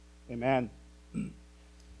Amen.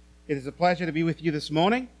 It is a pleasure to be with you this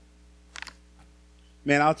morning.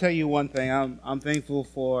 Man, I'll tell you one thing. I'm thankful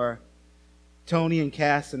for Tony and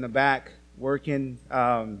Cass in the back working.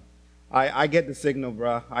 I get the signal,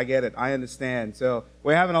 bro. I get it. I understand. So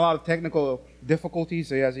we're having a lot of technical difficulties.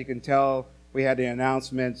 So as you can tell, we had the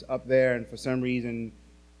announcements up there, and for some reason,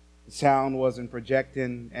 the sound wasn't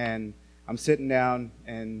projecting. And I'm sitting down,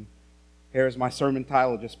 and here's my sermon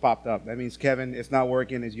title just popped up. That means, Kevin, it's not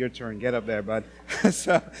working. It's your turn. Get up there, bud.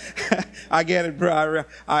 So I get it, bro.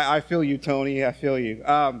 I feel you, Tony. I feel you.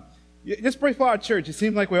 Just pray for our church. It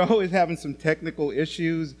seems like we're always having some technical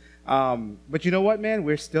issues. But you know what, man?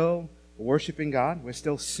 We're still worshiping God. We're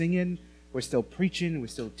still singing. We're still preaching. We're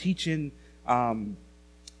still teaching.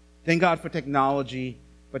 Thank God for technology.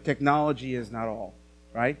 But technology is not all,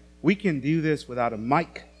 right? We can do this without a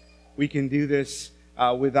mic. We can do this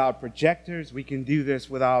without projectors. We can do this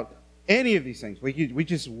without any of these things. We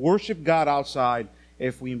just worship God outside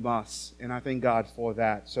if we must, and I thank God for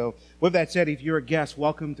that. So with that said, if you're a guest,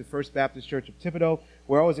 welcome to First Baptist Church of Thibodaux.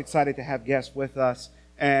 We're always excited to have guests with us,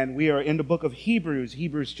 and we are in the book of Hebrews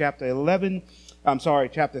chapter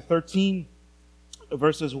 13,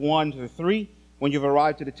 verses 1 to 3. When you've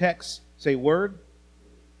arrived to the text, say word.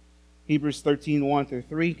 Hebrews 13, 1 through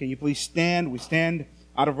 3. Can you please stand? We stand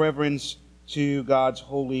out of reverence to God's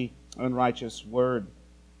holy and righteous word.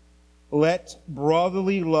 Let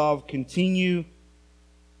brotherly love continue.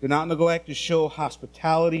 Do not neglect to show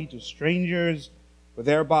hospitality to strangers, for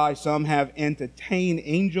thereby some have entertained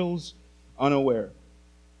angels unaware.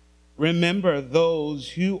 Remember those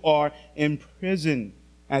who are in prison,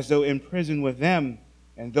 as though in prison with them,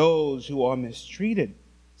 and those who are mistreated,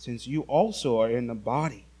 since you also are in the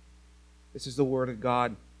body. This is the word of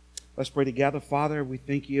God. Let's pray together. Father, we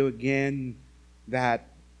thank you again that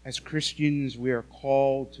as Christians we are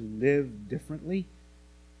called to live differently.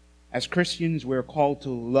 As Christians we are called to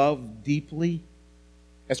love deeply.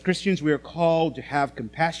 As Christians we are called to have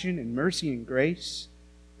compassion and mercy and grace,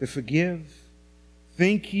 to forgive.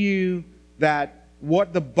 Thank you that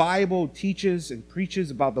what the Bible teaches and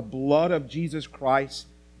preaches about the blood of Jesus Christ,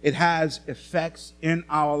 it has effects in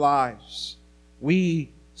our lives.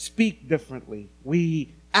 We speak differently.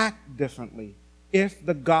 We act differently if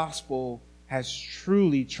the gospel has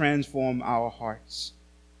truly transformed our hearts.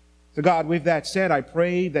 So God, with that said, I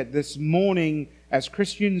pray that this morning as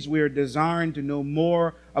Christians we are desiring to know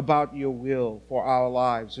more about your will for our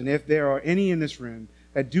lives. And if there are any in this room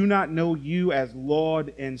that do not know you as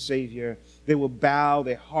Lord and Savior, they will bow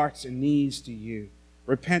their hearts and knees to you,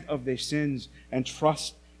 repent of their sins, and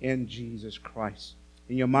trust in Jesus Christ.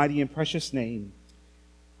 In your mighty and precious name,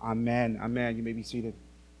 amen. Amen. You may be seated.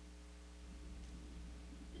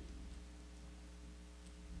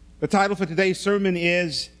 The title for today's sermon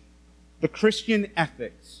is The Christian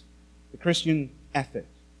Ethics. The Christian Ethics.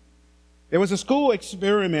 There was a school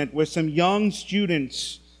experiment where some young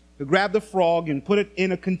students who grabbed a frog and put it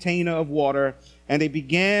in a container of water, and they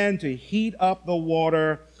began to heat up the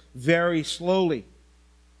water very slowly.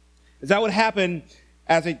 As that would happen,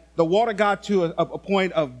 as the water got to a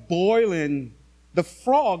point of boiling, the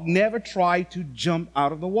frog never tried to jump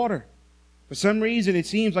out of the water. For some reason, it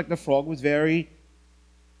seems like the frog was very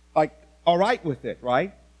all right with it,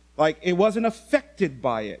 right? Like it wasn't affected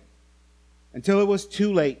by it until it was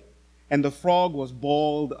too late and the frog was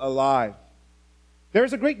boiled alive.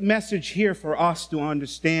 There's a great message here for us to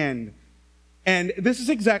understand. And this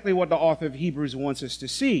is exactly what the author of Hebrews wants us to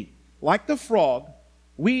see. Like the frog,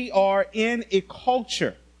 we are in a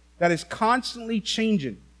culture that is constantly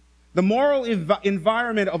changing. The moral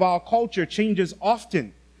environment of our culture changes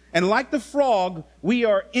often. And like the frog, we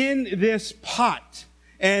are in this pot.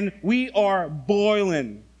 And we are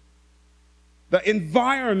boiling. The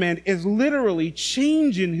environment is literally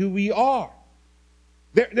changing who we are.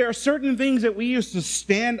 There are certain things that we used to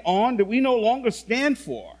stand on that we no longer stand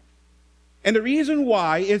for. And the reason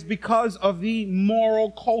why is because of the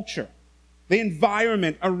moral culture, the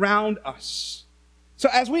environment around us. So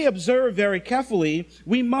as we observe very carefully,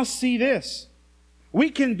 we must see this.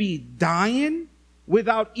 We can be dying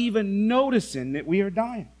without even noticing that we are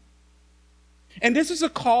dying. And this is a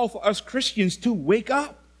call for us Christians to wake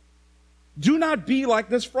up. Do not be like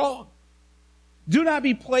this frog. Do not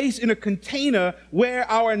be placed in a container where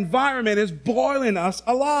our environment is boiling us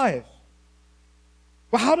alive.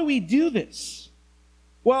 But how do we do this?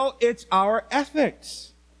 Well, it's our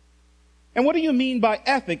ethics. And what do you mean by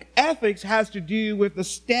ethic? Ethics has to do with the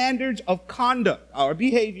standards of conduct, our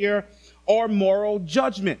behavior, or moral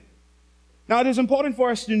judgment. Now, it is important for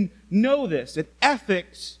us to know this, that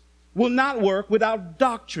ethics will not work without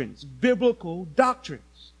doctrines, biblical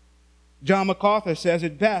doctrines. John MacArthur says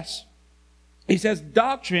it best. He says,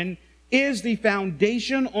 doctrine is the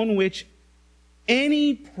foundation on which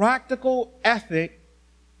any practical ethic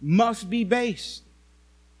must be based.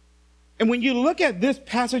 And when you look at this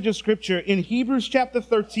passage of Scripture in Hebrews chapter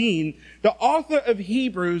 13, the author of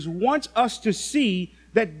Hebrews wants us to see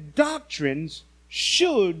that doctrines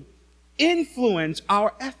should influence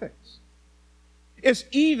our ethics. It's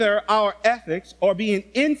either our ethics are being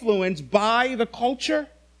influenced by the culture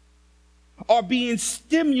or being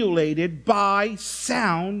stimulated by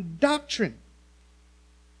sound doctrine.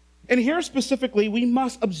 And here specifically, we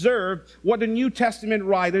must observe what the New Testament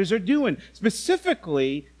writers are doing,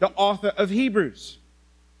 specifically the author of Hebrews.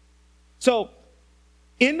 So,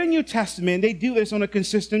 in the New Testament, they do this on a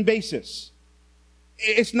consistent basis.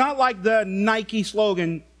 It's not like the Nike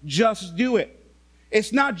slogan, just do it.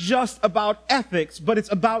 It's not just about ethics, but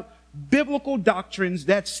it's about biblical doctrines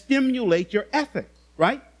that stimulate your ethics,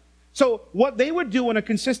 right? So what they would do on a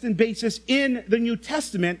consistent basis in the New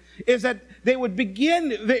Testament is that they would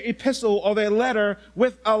begin their epistle or their letter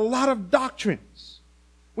with a lot of doctrines.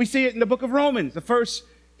 We see it in the book of Romans. The first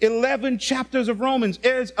 11 chapters of Romans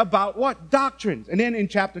is about what? Doctrines. And then in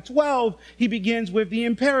chapter 12, he begins with the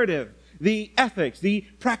imperative, the ethics, the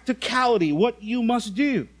practicality, what you must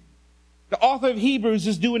do. The author of Hebrews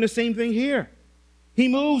is doing the same thing here. He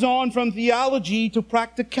moves on from theology to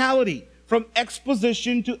practicality, from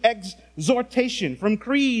exposition to exhortation, from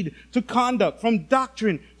creed to conduct, from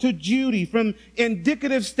doctrine to duty, from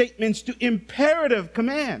indicative statements to imperative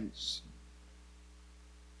commands.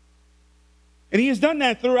 And he has done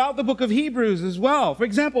that throughout the book of Hebrews as well. For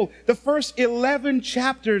example, the first 11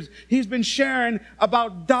 chapters, he's been sharing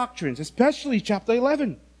about doctrines, especially chapter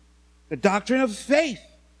 11, the doctrine of faith.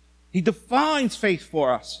 He defines faith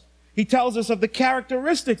for us. He tells us of the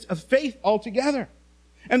characteristics of faith altogether.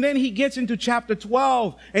 And then he gets into chapter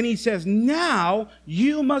 12 and he says, now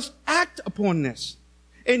you must act upon this.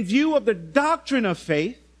 In view of the doctrine of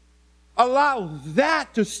faith, allow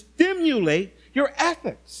that to stimulate your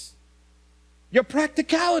ethics, your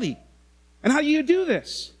practicality. And how do you do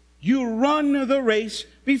this? You run the race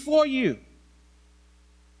before you.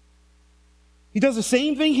 He does the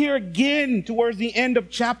same thing here again towards the end of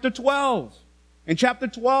chapter 12. In chapter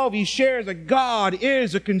 12, he shares that God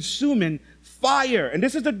is a consuming fire. And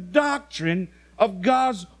this is the doctrine of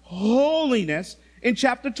God's holiness in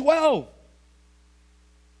chapter 12.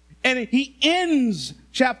 And he ends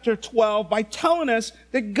chapter 12 by telling us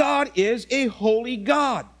that God is a holy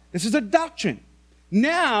God. This is a doctrine.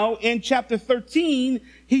 Now, in chapter 13,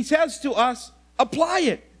 he says to us, apply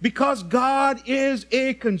it. Because God is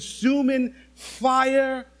a consuming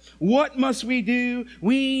fire, what must we do?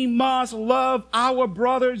 We must love our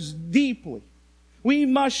brothers deeply. We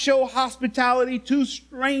must show hospitality to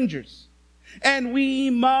strangers. And we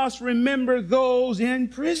must remember those in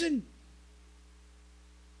prison.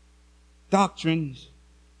 Doctrines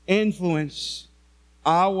influence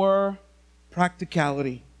our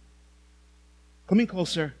practicality. Come in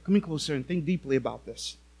closer and think deeply about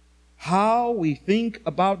this. How we think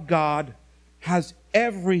about God has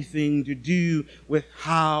everything to do with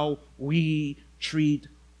how we treat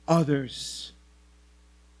others.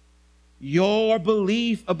 Your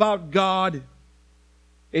belief about God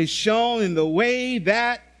is shown in the way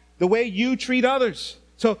you treat others.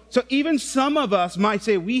 So even some of us might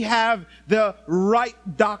say we have the right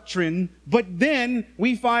doctrine, but then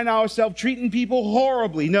we find ourselves treating people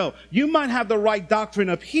horribly. No, you might have the right doctrine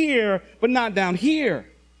up here, but not down here.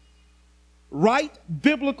 Right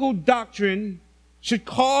biblical doctrine should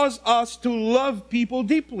cause us to love people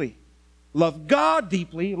deeply, love God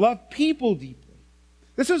deeply, love people deeply.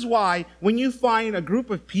 This is why when you find a group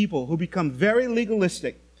of people who become very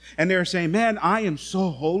legalistic and they're saying, man, I am so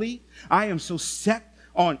holy, I am so set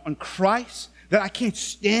on Christ that I can't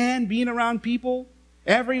stand being around people.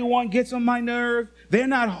 Everyone gets on my nerve. They're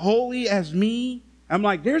not holy as me. I'm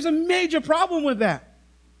like, there's a major problem with that.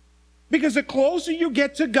 Because the closer you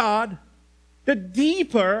get to God, the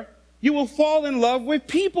deeper you will fall in love with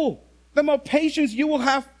people. The more patience you will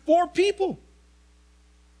have for people.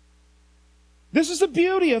 This is the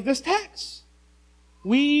beauty of this text.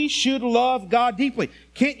 We should love God deeply.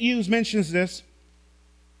 Kent Hughes mentions this.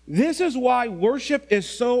 This is why worship is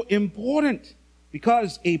so important,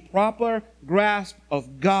 because a proper grasp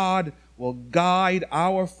of God will guide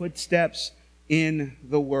our footsteps in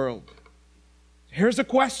the world. Here's a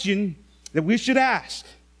question that we should ask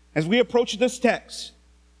as we approach this text.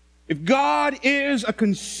 If God is a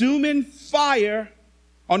consuming fire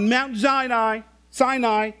on Mount Sinai,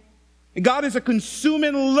 and God is a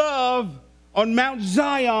consuming love on Mount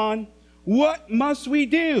Zion, what must we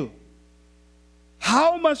do?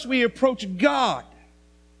 How must we approach God?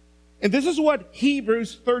 And this is what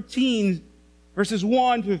Hebrews 13, verses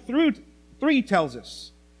 1 through 3 tells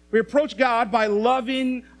us. We approach God by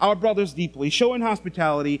loving our brothers deeply, showing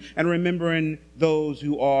hospitality, and remembering those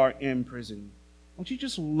who are in prison. Don't you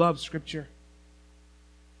just love Scripture?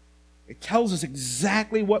 It tells us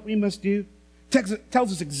exactly what we must do. It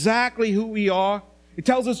tells us exactly who we are. It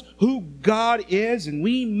tells us who God is, and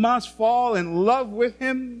we must fall in love with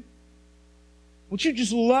Him. Don't you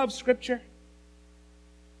just love Scripture?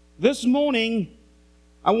 This morning,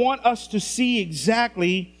 I want us to see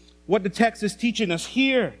exactly what the text is teaching us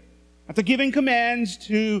here. After giving commands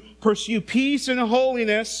to pursue peace and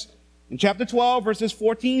holiness, in chapter 12, verses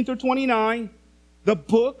 14 through 29, the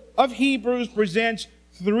book of Hebrews presents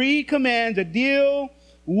 3 commands that deal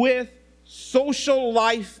with social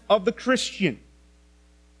life of the Christian.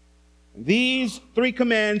 These 3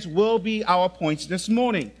 commands will be our points this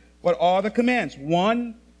morning. What are the commands?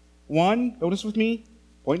 One, notice with me,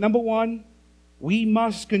 point number 1, we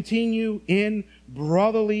must continue in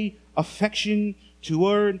brotherly affection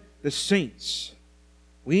toward the saints.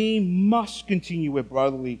 We must continue with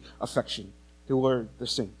brotherly affection toward the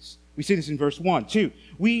saints. We see this in verse 1. 2,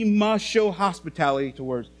 we must show hospitality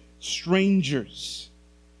towards strangers.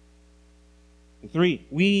 And 3,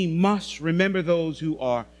 we must remember those who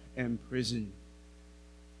are in prison.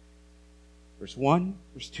 Verse 1,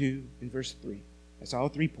 verse 2, and verse 3. That's our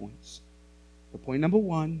 3 points. So point number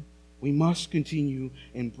 1, we must continue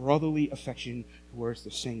in brotherly affection towards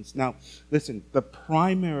the saints. Now, listen, the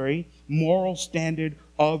primary moral standard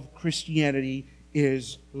of Christianity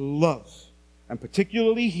is love. And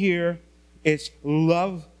particularly here, it's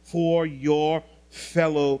love for your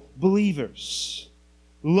fellow believers.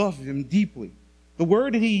 Love them deeply. The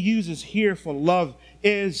word that he uses here for love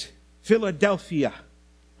is Philadelphia,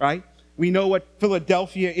 right? We know what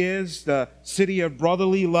Philadelphia is, the city of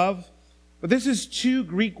brotherly love. But this is 2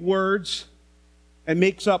 Greek words that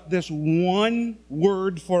makes up this one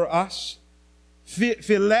word for us.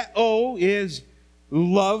 Phileo is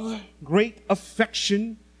love, great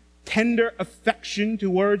affection, tender affection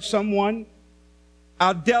towards someone.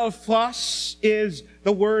 Adelphos is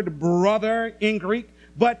the word brother in Greek,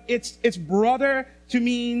 but it's brother to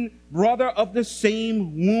mean brother of the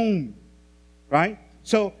same womb, right?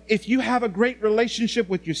 So if you have a great relationship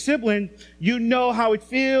with your sibling, you know how it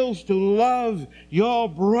feels to love your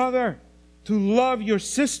brother, to love your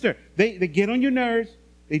sister. They get on your nerves,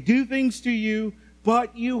 they do things to you,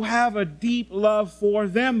 but you have a deep love for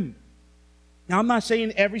them. Now, I'm not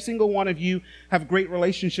saying every single one of you have great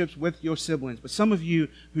relationships with your siblings, but some of you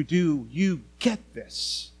who do, you get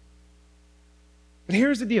this. But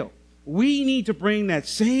here's the deal. We need to bring that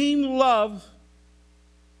same love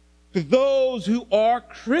to those who are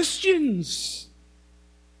Christians.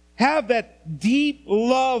 Have that deep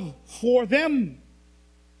love for them.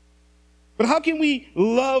 But how can we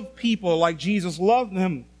love people like Jesus loved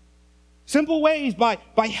them? Simple ways, by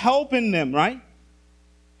helping them, right?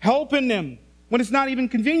 Helping them. When it's not even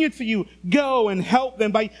convenient for you, go and help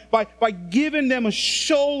them by giving them a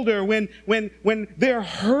shoulder when they're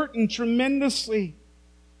hurting tremendously.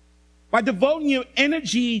 By devoting your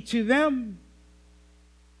energy to them.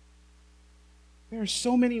 There are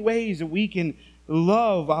so many ways that we can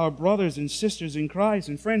love our brothers and sisters in Christ.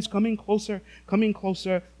 And friends, coming closer.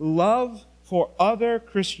 Love for other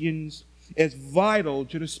Christians is vital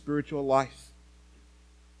to the spiritual life.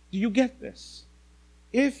 Do you get this?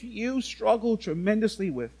 If you struggle tremendously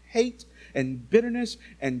with hate and bitterness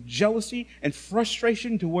and jealousy and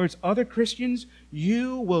frustration towards other Christians,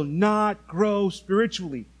 you will not grow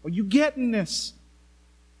spiritually. Are you getting this?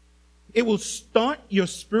 It will stunt your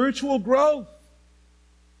spiritual growth.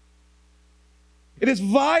 It is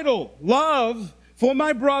vital. Love for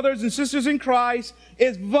my brothers and sisters in Christ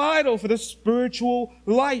is vital for the spiritual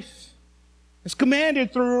life. It's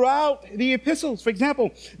commanded throughout the epistles. For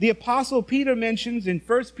example, the Apostle Peter mentions in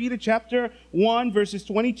 1 Peter chapter 1, verses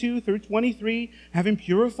 22 through 23, having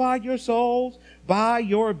purified your souls by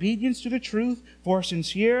your obedience to the truth for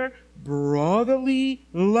sincere brotherly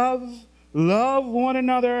love. Love one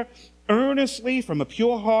another earnestly from a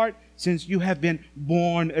pure heart, since you have been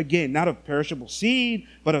born again, not of perishable seed,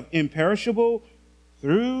 but of imperishable,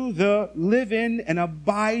 through the living and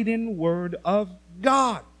abiding word of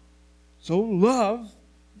God. So love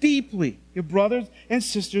deeply your brothers and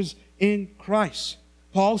sisters in Christ.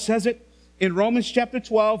 Paul says it in Romans chapter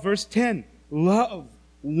 12, verse 10. Love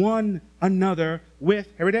one another with,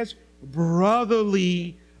 here it is,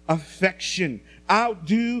 brotherly affection.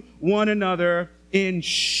 Outdo one another in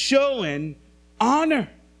showing honor.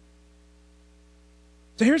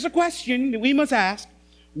 So here's a question that we must ask.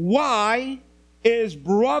 Why is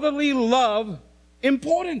brotherly love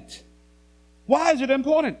important? Why is it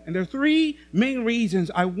important? And there are three main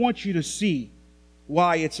reasons I want you to see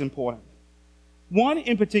why it's important. One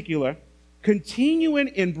in particular, continuing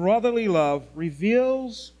in brotherly love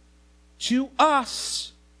reveals to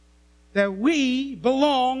us that we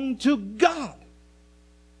belong to God.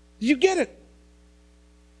 Do you get it?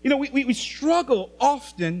 You know, we struggle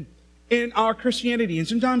often in our Christianity, and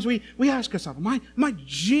sometimes we ask ourselves, am I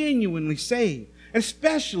genuinely saved?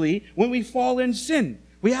 Especially when we fall in sin.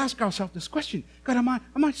 We ask ourselves this question, God, am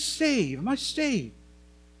I saved? Am I saved?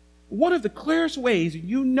 One of the clearest ways that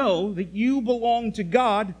you know that you belong to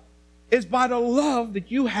God is by the love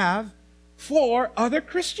that you have for other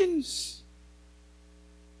Christians.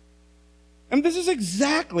 And this is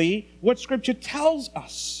exactly what Scripture tells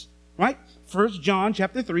us, right? 1 John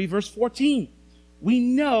chapter 3, verse 14. We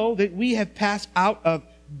know that we have passed out of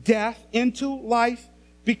death into life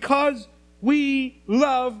because we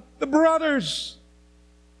love the brothers.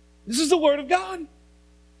 This is the word of God.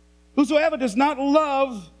 Whosoever does not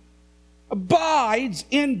love abides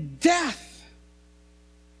in death.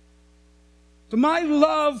 So my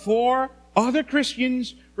love for other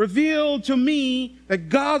Christians revealed to me that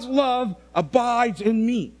God's love abides in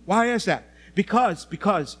me. Why is that?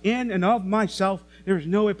 Because in and of myself, there is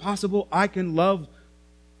no way possible I can love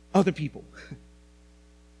other people.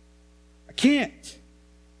 I can't.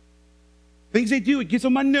 Things they do, it gets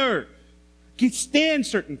on my nerve. I can't stand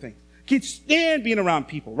certain things. I can't stand being around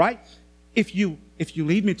people, right? If you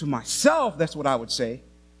leave me to myself, that's what I would say.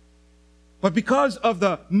 But because of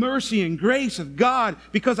the mercy and grace of God,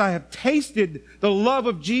 because I have tasted the love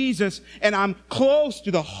of Jesus and I'm close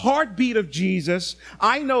to the heartbeat of Jesus,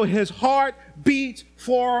 I know his heart beats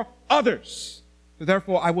for others. So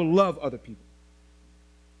therefore, I will love other people,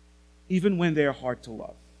 even when they're hard to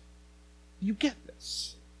love. You get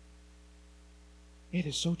this? It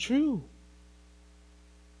is so true.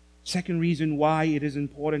 Second reason why it is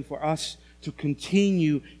important for us to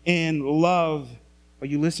continue in love. Are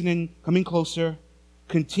you listening? Coming closer.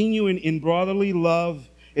 Continuing in brotherly love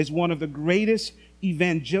is one of the greatest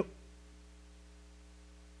evangelistic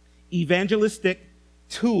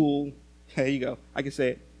tool. There you go. I can say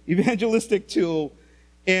it. Evangelistic tool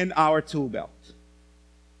in our tool belt.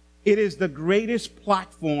 It is the greatest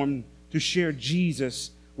platform to share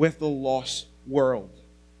Jesus with the lost world.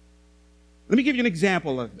 Let me give you an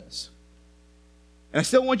example of this. And I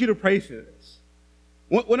still want you to pray for this.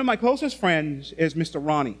 One of my closest friends is Mr.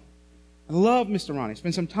 Ronnie. I love Mr. Ronnie. I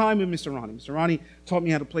spent some time with Mr. Ronnie. Mr. Ronnie taught me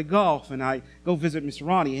how to play golf, and I go visit Mr.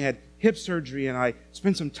 Ronnie. He had hip surgery, and I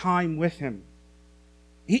spent some time with him.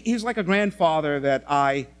 He's like a grandfather that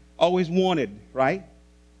I always wanted, right?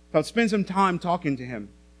 So I'd spend some time talking to him.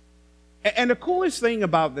 And the coolest thing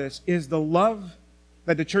about this is the love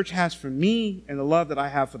that the church has for me and the love that I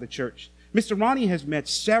have for the church. Mr. Ronnie has met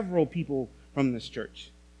several people from this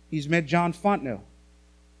church. He's met John Fontenot.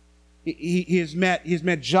 He has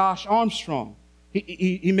met Josh Armstrong.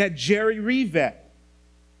 He met Jerry Revet.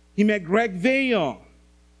 He met Greg Veillon,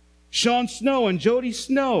 Sean Snow, and Jody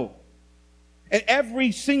Snow. And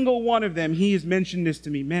every single one of them, he has mentioned this to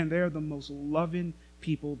me. Man, they're the most loving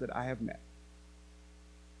people that I have met.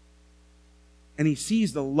 And he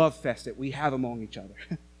sees the love fest that we have among each other.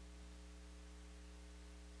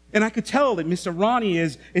 And I could tell that Mr. Ronnie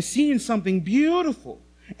is seeing something beautiful.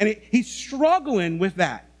 And he's struggling with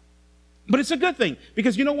that. But it's a good thing,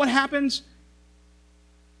 because you know what happens?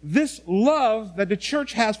 This love that the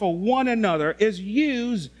church has for one another is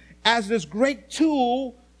used as this great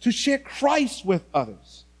tool to share Christ with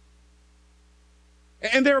others.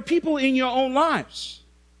 And there are people in your own lives.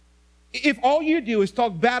 If all you do is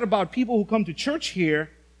talk bad about people who come to church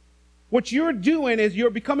here, what you're doing is you're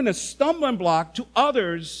becoming a stumbling block to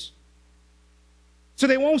others so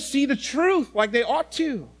they won't see the truth like they ought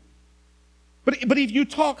to. But if you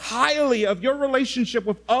talk highly of your relationship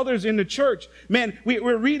with others in the church, man,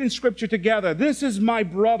 we're reading scripture together. This is my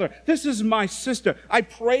brother. This is my sister. I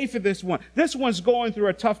pray for this one. This one's going through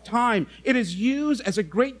a tough time. It is used as a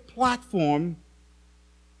great platform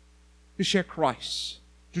to share Christ,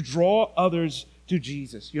 to draw others to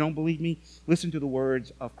Jesus. You don't believe me? Listen to the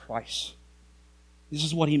words of Christ. This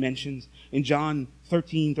is what he mentions in John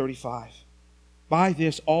 13:35. By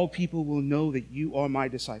this, all people will know that you are my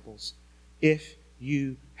disciples, if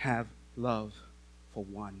you have love for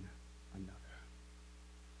one another.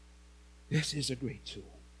 This is a great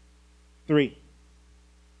tool. 3,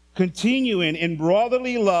 continuing in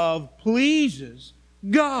brotherly love pleases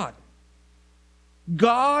God.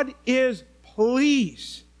 God is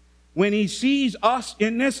pleased when he sees us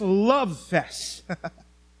in this love fest,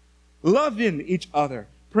 loving each other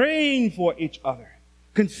praying for each other,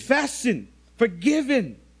 confessing,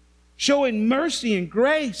 forgiving, showing mercy and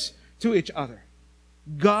grace to each other.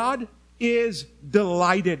 God is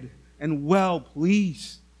delighted and well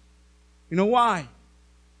pleased. You know why?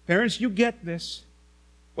 Parents, you get this.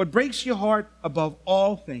 What breaks your heart above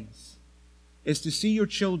all things is to see your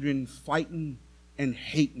children fighting and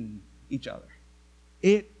hating each other.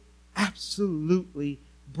 It absolutely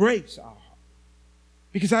breaks our heart.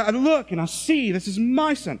 Because I look and I see, this is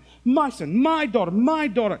my son, my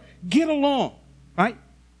daughter, get along, right?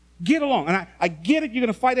 Get along. And I get it, you're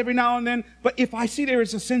going to fight every now and then, but if I see there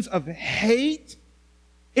is a sense of hate,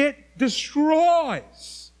 it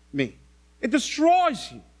destroys me. It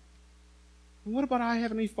destroys you. And what about our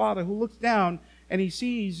Heavenly Father who looks down and he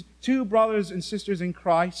sees two brothers and sisters in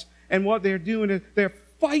Christ, and what they're doing is they're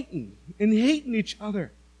fighting and hating each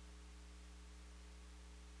other.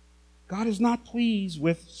 God is not pleased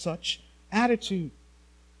with such attitude.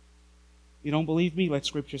 You don't believe me? Let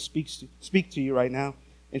Scripture speak to you right now.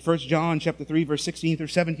 In 1 John chapter 3, verse 16 through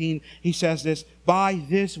 17, he says this, "By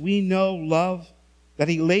this we know love, that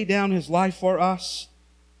he laid down his life for us,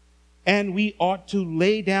 and we ought to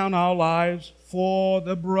lay down our lives for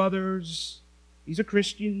the brothers." These are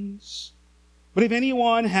Christians. "But if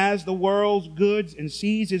anyone has the world's goods and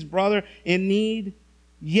sees his brother in need,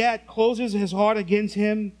 yet closes his heart against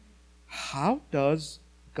him, how does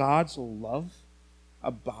God's love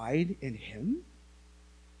abide in him?"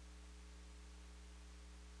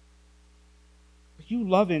 You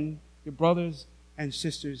loving your brothers and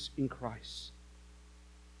sisters in Christ.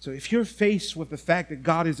 So if you're faced with the fact that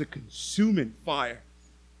God is a consuming fire,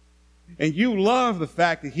 and you love the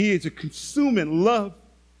fact that he is a consuming love,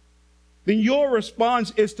 then your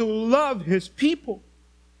response is to love his people.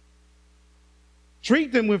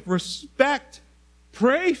 Treat them with respect.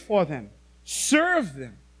 Pray for them. Serve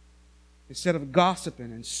them. Instead of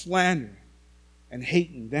gossiping and slandering and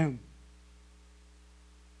hating them.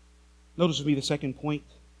 Notice with me the second point.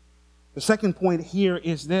 The second point here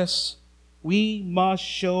is this. We must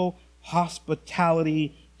show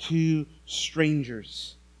hospitality to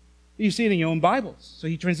strangers. You see it in your own Bibles. So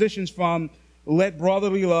he transitions from let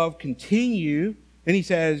brotherly love continue. Then he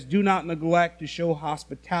says, do not neglect to show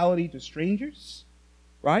hospitality to strangers.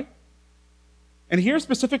 Right? And here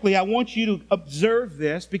specifically, I want you to observe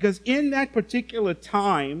this because in that particular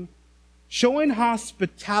time, showing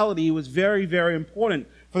hospitality was very, very important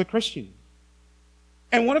for the Christian.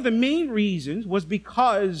 And one of the main reasons was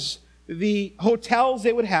because the hotels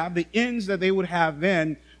they would have, the inns that they would have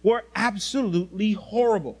then, were absolutely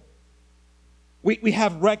horrible. We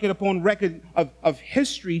have record upon record of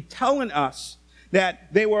history telling us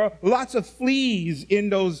that there were lots of fleas in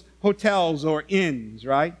those hotels or inns,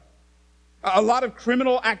 right? A lot of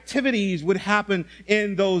criminal activities would happen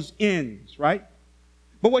in those inns, right?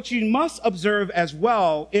 But what you must observe as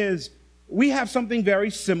well is we have something very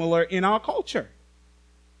similar in our culture.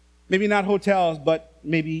 Maybe not hotels, but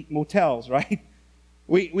maybe motels, right?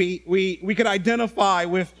 We could identify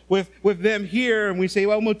with them here, and we say,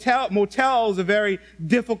 well, motels are very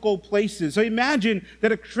difficult places. So imagine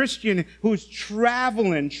that a Christian who's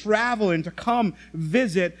traveling to come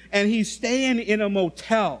visit, and he's staying in a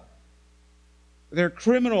motel. There are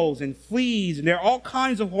criminals and fleas, and there are all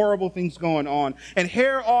kinds of horrible things going on. And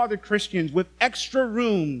here are the Christians with extra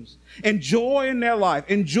rooms, enjoying their life,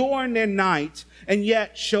 enjoying their night, and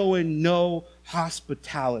yet showing no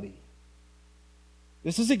hospitality.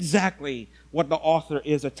 This is exactly what the author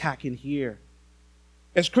is attacking here.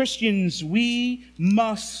 As Christians, we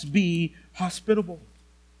must be hospitable.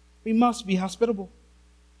 We must be hospitable.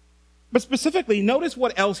 But specifically, notice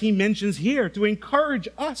what else he mentions here to encourage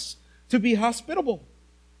us to be hospitable.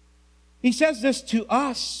 He says this to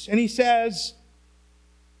us, and he says,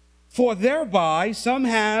 "For thereby some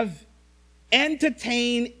have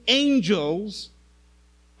entertained angels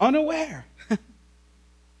unaware."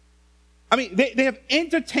 I mean, they have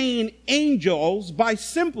entertained angels by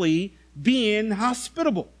simply being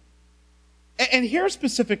hospitable. And here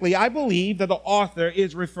specifically, I believe that the author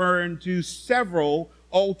is referring to several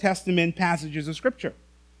Old Testament passages of Scripture.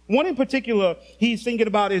 One in particular he's thinking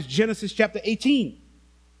about is Genesis chapter 18,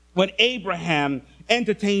 when Abraham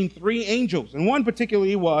entertained 3 angels. And one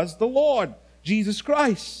particularly was the Lord, Jesus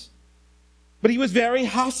Christ. But he was very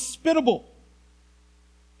hospitable.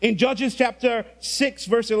 In Judges chapter 6,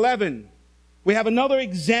 verse 11, we have another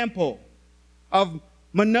example of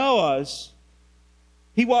Manoah.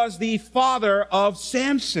 He was the father of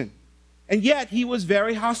Samson, and yet he was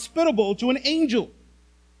very hospitable to an angel,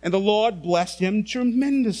 and the Lord blessed him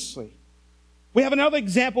tremendously. We have another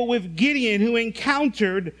example with Gideon, who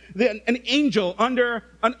encountered an angel under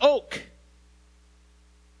an oak.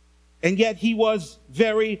 and yet he was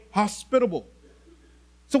very hospitable.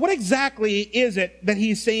 So what exactly is it that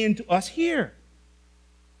he's saying to us here?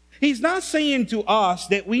 He's not saying to us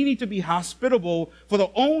that we need to be hospitable for the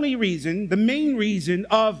only reason, the main reason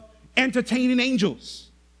of entertaining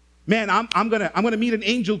angels. Man, I'm gonna meet an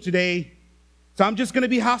angel today, so I'm just gonna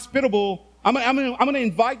be hospitable. I'm gonna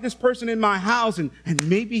invite this person in my house, and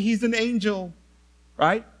maybe he's an angel,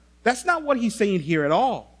 right? That's not what he's saying here at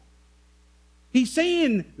all. He's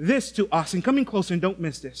saying this to us, and coming closer, and don't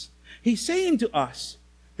miss this. He's saying to us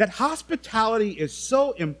that hospitality is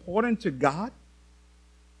so important to God.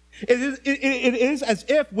 It is as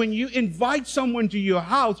if when you invite someone to your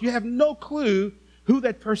house, you have no clue who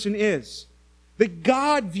that person is. That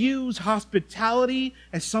God views hospitality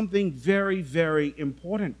as something very, very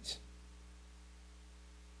important.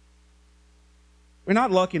 We're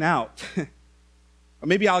not lucking out. Or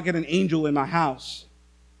maybe I'll get an angel in my house.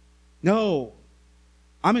 No.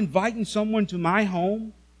 I'm inviting someone to my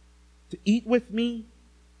home to eat with me,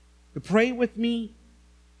 to pray with me,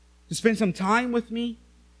 to spend some time with me,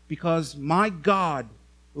 because my God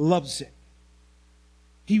loves it.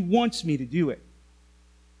 He wants me to do it.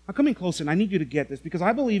 Now, coming closer, and I need you to get this, because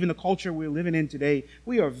I believe in the culture we're living in today,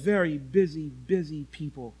 we are very busy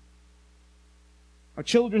people. Our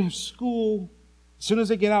children have school. As soon as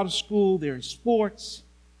they get out of school, they're in sports.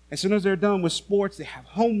 As soon as they're done with sports, they have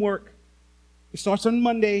homework. It starts on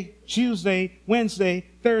Monday, Tuesday, Wednesday,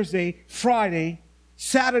 Thursday, Friday.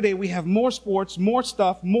 Saturday, we have more sports, more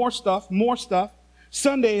stuff.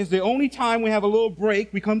 Sunday is the only time we have a little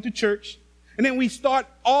break. We come to church. And then we start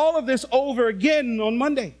all of this over again on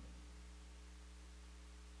Monday.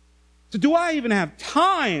 So do I even have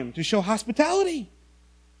time to show hospitality?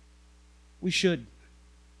 We should.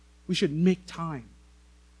 We should make time.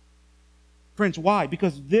 Friends, why?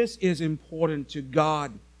 Because this is important to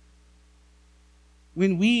God.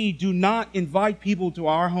 When we do not invite people to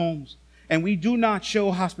our homes and we do not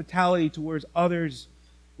show hospitality towards others,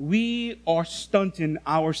 we are stunting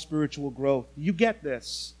our spiritual growth. You get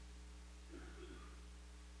this?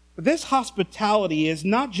 But this hospitality is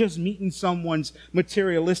not just meeting someone's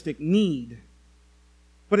materialistic need,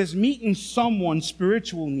 but it's meeting someone's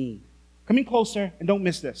spiritual need. Coming closer, and don't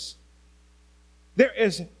miss this. There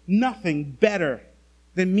is nothing better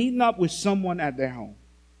than meeting up with someone at their home.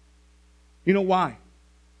 You know why?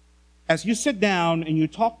 As you sit down and you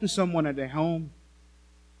talk to someone at their home,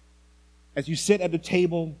 as you sit at the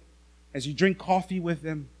table, as you drink coffee with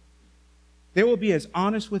them, they will be as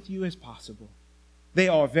honest with you as possible. They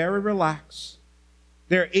are very relaxed.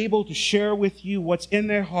 They're able to share with you what's in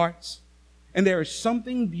their hearts. And there is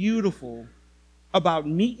something beautiful about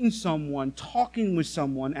meeting someone, talking with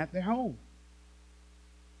someone at their home.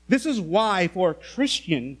 This is why, for a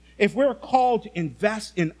Christian, if we're called to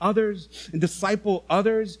invest in others and disciple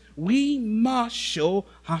others, we must show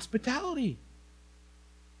hospitality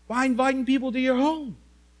by inviting people to your home.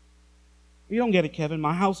 You don't get it, Kevin.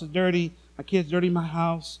 My house is dirty. My kids dirty my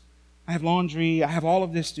house. I have laundry. I have all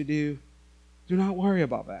of this to do. Do not worry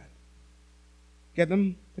about that. Get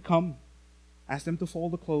them to come. Ask them to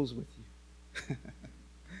fold the clothes with you.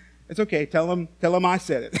 It's okay. Tell them I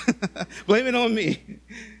said it. Blame it on me.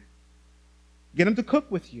 Get them to cook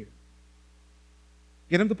with you.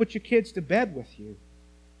 Get them to put your kids to bed with you.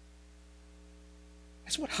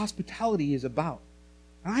 That's what hospitality is about.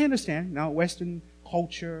 And I understand now Western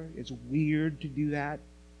culture, it's weird to do that.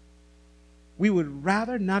 We would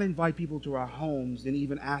rather not invite people to our homes than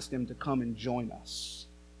even ask them to come and join us.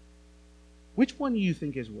 Which one do you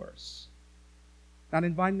think is worse? Not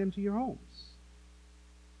inviting them to your homes.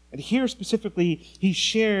 And here specifically, he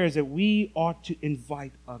shares that we ought to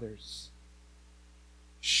invite others.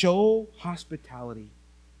 Show hospitality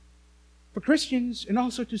for Christians and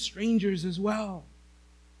also to strangers as well.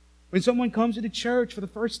 When someone comes to the church for the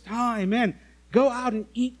first time, man, go out and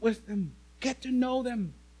eat with them. Get to know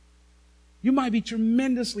them. You might be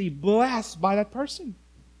tremendously blessed by that person.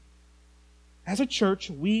 As a church,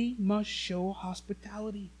 we must show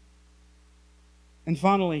hospitality. And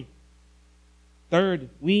finally, third,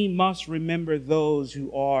 we must remember those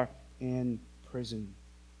who are in prison.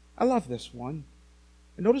 I love this one.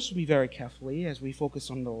 And notice with me very carefully as we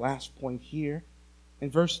focus on the last point here. In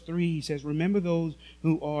verse 3, he says, remember those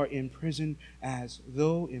who are in prison as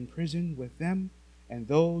though in prison with them, and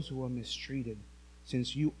those who are mistreated,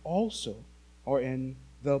 since you also are in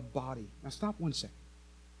the body. Now stop 1 second.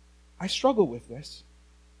 I struggle with this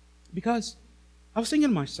because I was thinking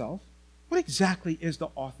to myself, what exactly is the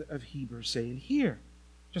author of Hebrews saying here?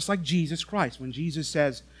 Just like Jesus Christ, when Jesus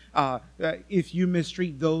says, if you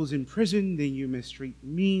mistreat those in prison, then you mistreat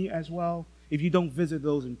me as well. If you don't visit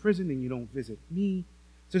those in prison, then you don't visit me.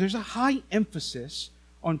 So there's a high emphasis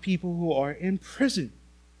on people who are in prison.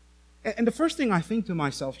 And the first thing I think to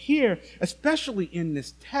myself here, especially in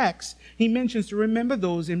this text, he mentions to remember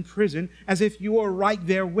those in prison as if you are right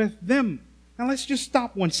there with them. Now let's just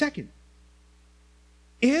stop 1 second.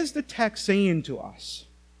 Is the text saying to us,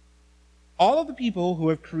 all of the people who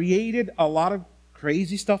have created a lot of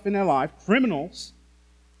crazy stuff in their life, criminals,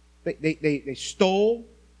 they stole,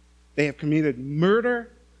 they have committed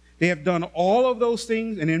murder, they have done all of those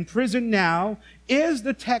things and in prison now, is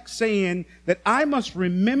the text saying that I must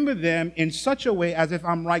remember them in such a way as if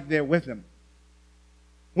I'm right there with them,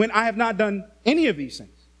 when I have not done any of these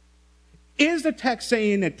things? Is the text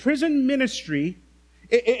saying that prison ministry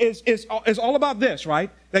is all about this,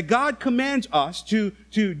 right? That God commands us to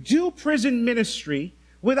do prison ministry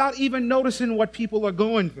without even noticing what people are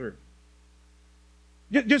going through.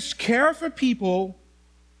 Just care for people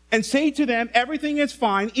and say to them, everything is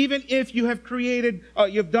fine, even if you have created,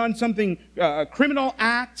 you've done something, criminal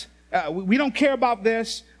act. We don't care about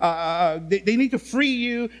this. They need to free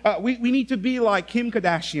you. We need to be like Kim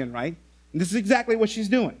Kardashian, right? And this is exactly what she's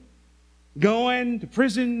doing. Going to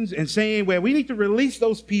prisons and saying, well, we need to release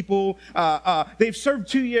those people. They've served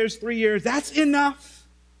 2 years, 3 years. That's enough.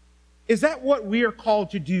 Is that what we are called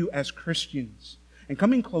to do as Christians? And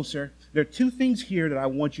coming closer, there are two things here that I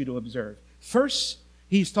want you to observe. First,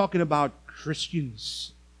 he's talking about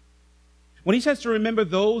Christians. When he says to remember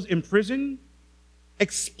those in prison,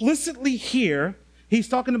 explicitly here, he's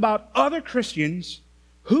talking about other Christians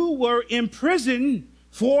who were in prison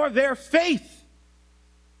for their faith.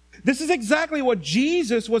 This is exactly what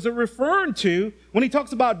Jesus was referring to when he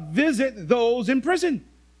talks about visit those in prison.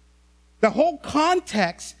 The whole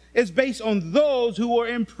context is based on those who were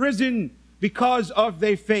in prison because of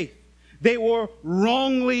their faith. They were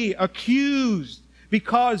wrongly accused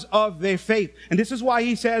because of their faith. And this is why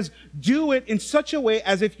he says, do it in such a way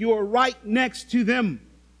as if you are right next to them.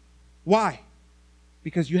 Why?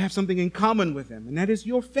 Because you have something in common with them, and that is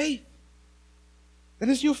your faith. That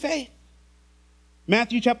is your faith.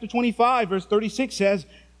 Matthew chapter 25, verse 36 says,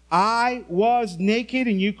 I was naked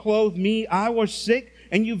and you clothed me. I was sick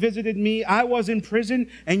and you visited me. I was in prison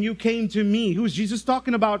and you came to me. Who is Jesus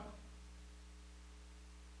talking about?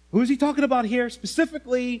 Who is he talking about here?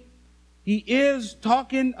 Specifically, he is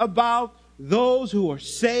talking about those who are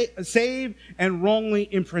saved and wrongly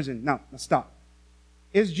imprisoned. Now stop.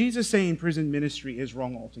 Is Jesus saying prison ministry is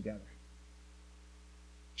wrong altogether?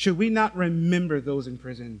 Should we not remember those in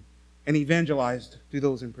prison and evangelize to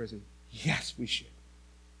those in prison? Yes, we should.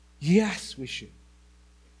 Yes, we should.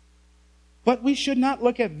 But we should not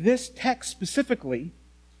look at this text specifically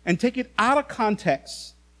and take it out of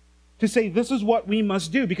context to say this is what we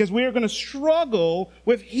must do, because we are going to struggle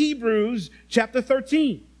with Hebrews chapter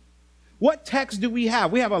 13. What text do we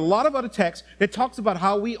have? We have a lot of other texts that talks about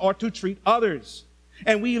how we ought to treat others.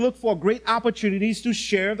 And we look for great opportunities to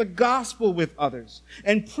share the gospel with others.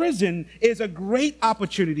 And prison is a great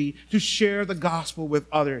opportunity to share the gospel with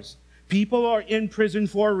others. People are in prison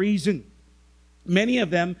for a reason. Many of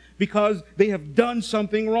them because they have done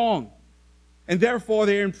something wrong. And therefore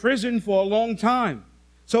they're in prison for a long time.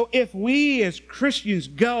 So if we as Christians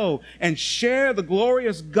go and share the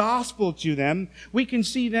glorious gospel to them, we can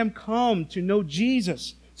see them come to know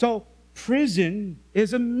Jesus. So prison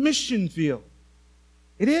is a mission field.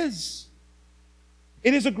 It is.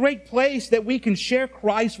 It is a great place that we can share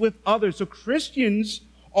Christ with others. So Christians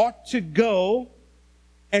ought to go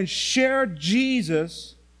and share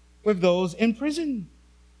Jesus with those in prison.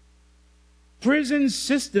 Prison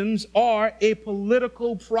systems are a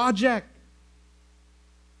political project.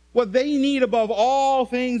 What they need above all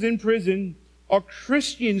things in prison are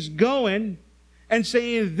Christians going and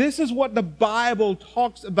saying, this is what the Bible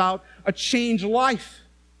talks about, a changed life.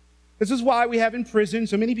 This is why we have in prison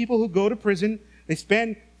so many people who go to prison. They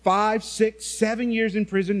spend 5, 6, 7 years in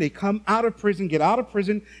prison. They come out of prison, get out of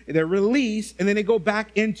prison, they're released, and then they go back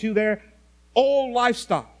into their old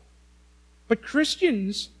lifestyle. But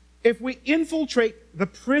Christians, if we infiltrate the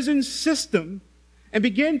prison system and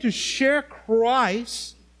begin to share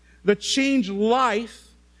Christ, the changed life,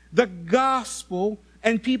 the gospel,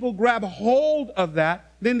 and people grab hold of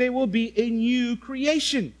that, then they will be a new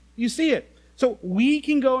creation. You see it? So we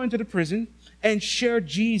can go into the prison and share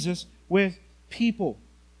Jesus with people.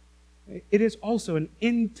 It is also an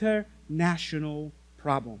international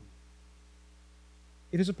problem.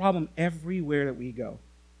 It is a problem everywhere that we go.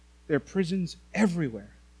 There are prisons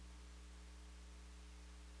everywhere.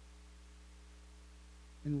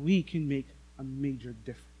 And we can make a major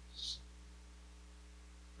difference.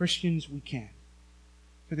 Christians, we can.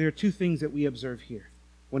 So there are two things that we observe here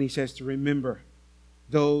when he says to remember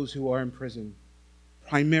those who are in prison.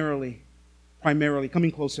 primarily,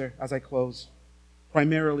 coming closer as I close,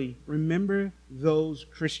 primarily, remember those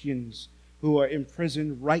Christians who are in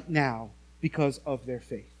prison right now because of their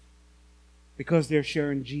faith, because they're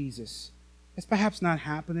sharing Jesus. It's perhaps not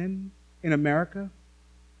happening in America,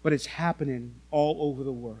 but it's happening all over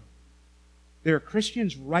the world. There are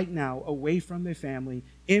Christians right now away from their family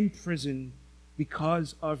in prison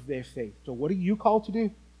because of their faith. So what are you called to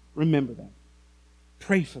do? Remember them.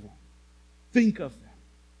 Pray for them. Think of them.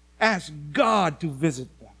 Ask God to visit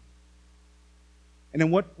them. And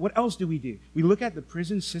then what else do? We look at the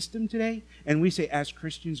prison system today and we say, as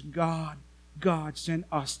Christians, God sent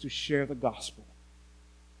us to share the gospel.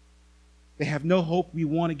 They have no hope. We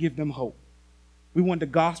want to give them hope. We want the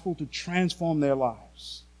gospel to transform their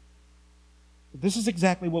lives. But this is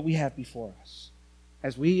exactly what we have before us.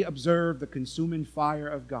 As we observe the consuming fire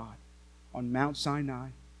of God on Mount Sinai,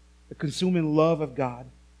 the consuming love of God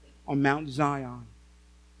on Mount Zion,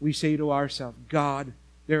 we say to ourselves, God,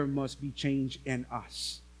 there must be change in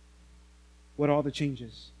us. What are the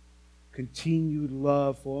changes? Continued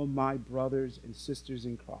love for my brothers and sisters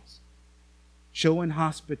in Christ. Showing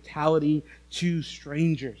hospitality to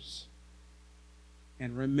strangers.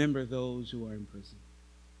 And remember those who are in prison.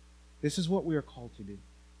 This is what we are called to do.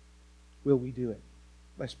 Will we do it?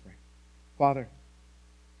 Let's pray. Father,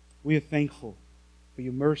 we are thankful for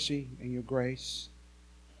your mercy and your grace.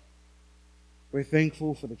 We're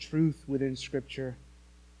thankful for the truth within Scripture.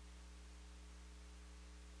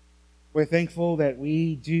 We're thankful that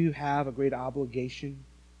we do have a great obligation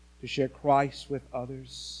to share Christ with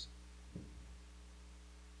others.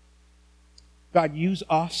 God, use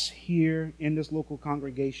us here in this local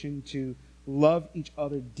congregation to love each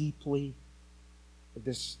other deeply with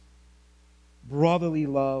this brotherly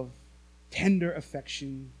love, tender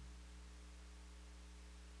affection.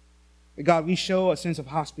 God, we show a sense of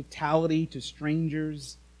hospitality to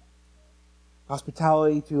strangers,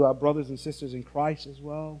 hospitality to our brothers and sisters in Christ as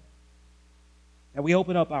well. That we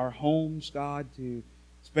open up our homes, God, to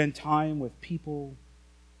spend time with people,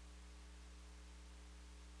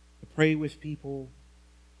 to pray with people,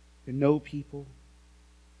 to know people.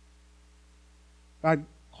 God,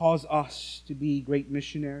 cause us to be great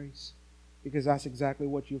missionaries, because that's exactly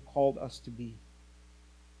what you've called us to be.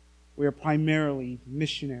 We are primarily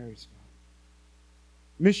missionaries, God.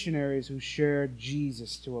 Missionaries who share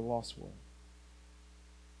Jesus to a lost world.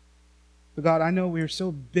 But God, I know we are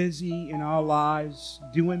so busy in our lives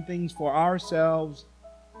doing things for ourselves.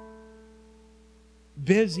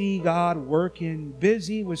 Busy, God, working.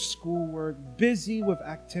 Busy with schoolwork. Busy with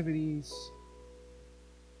activities.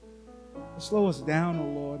 Slow us down, O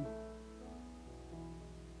Lord.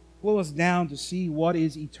 Slow us down to see what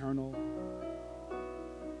is eternal.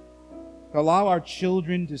 Allow our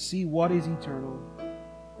children to see what is eternal.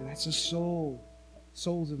 And that's the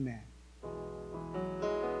souls of man.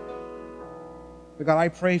 But God, I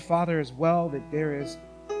pray, Father, as well, that there is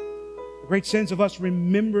a great sense of us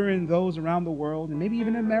remembering those around the world, and maybe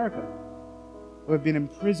even in America, who have been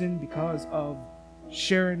imprisoned because of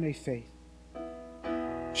sharing their faith,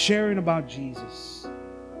 sharing about Jesus.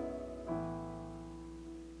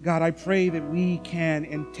 God, I pray that we can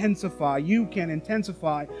intensify, you can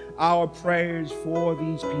intensify our prayers for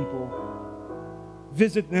these people.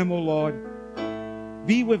 Visit them, O Lord.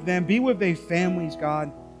 Be with them. Be with their families,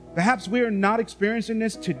 God. Perhaps we are not experiencing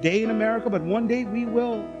this today in America, but one day we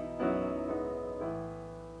will.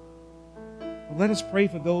 But let us pray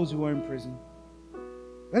for those who are in prison.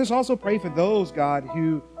 Let us also pray for those, God,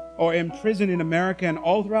 who are in prison in America and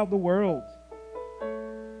all throughout the world.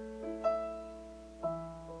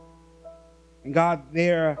 And God,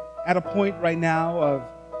 they're at a point right now of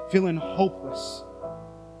feeling hopeless.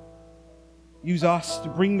 Use us to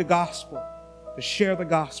bring the gospel, to share the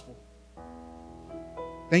gospel.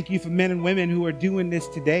 Thank you for men and women who are doing this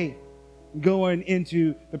today, going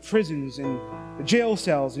into the prisons and the jail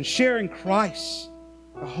cells and sharing Christ,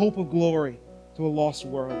 the hope of glory, to a lost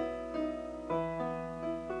world.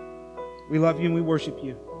 We love you and we worship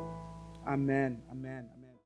you. Amen. Amen.